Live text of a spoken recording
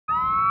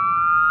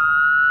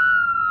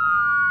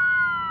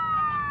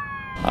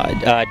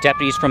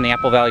Deputies from the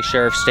Apple Valley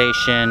Sheriff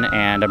Station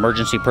and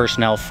emergency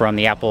personnel from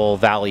the Apple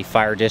Valley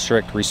Fire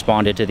District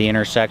responded to the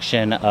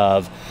intersection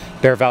of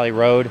Bear Valley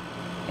Road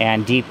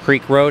and Deep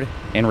Creek Road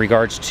in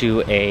regards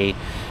to a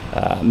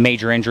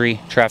major injury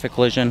traffic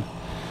collision.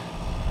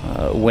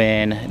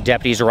 When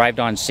deputies arrived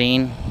on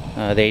scene,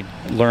 they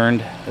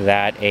learned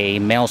that a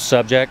male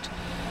subject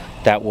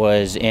that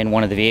was in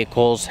one of the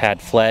vehicles had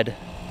fled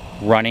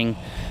running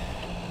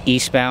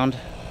eastbound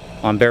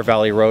on Bear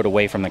Valley Road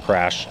away from the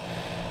crash.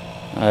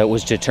 It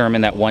was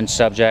determined that one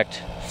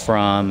subject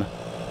from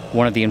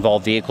one of the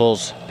involved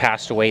vehicles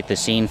passed away at the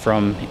scene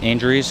from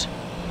injuries.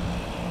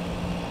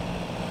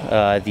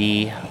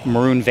 The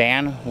maroon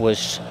van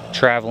was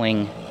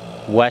traveling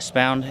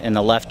westbound in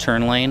the left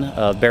turn lane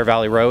of Bear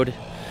Valley Road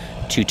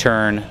to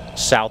turn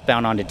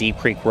southbound onto Deep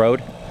Creek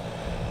Road.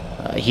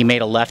 He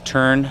made a left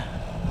turn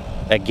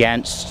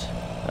against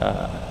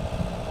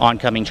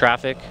oncoming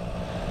traffic.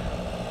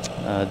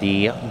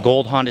 The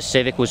gold Honda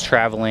Civic was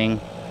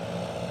traveling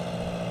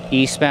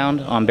eastbound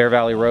on Bear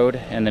Valley Road,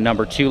 and the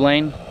number 2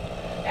 lane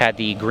had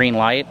the green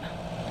light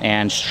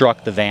and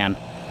struck the van.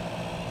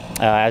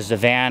 As the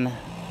van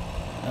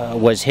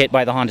was hit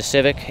by the Honda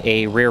Civic,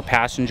 a rear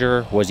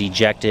passenger was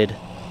ejected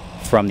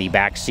from the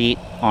back seat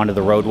onto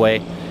the roadway,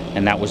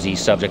 and that was the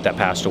subject that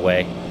passed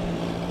away.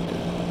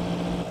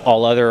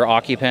 All other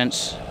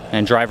occupants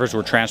and drivers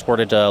were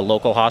transported to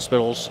local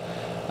hospitals.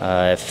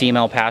 A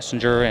female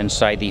passenger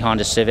inside the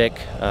Honda Civic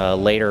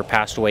later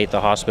passed away at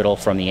the hospital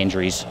from the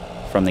injuries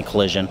from the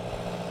collision.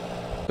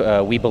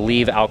 We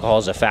believe alcohol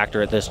is a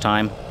factor at this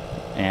time,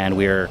 and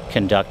we are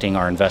conducting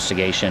our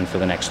investigation for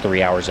the next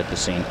 3 hours at the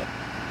scene.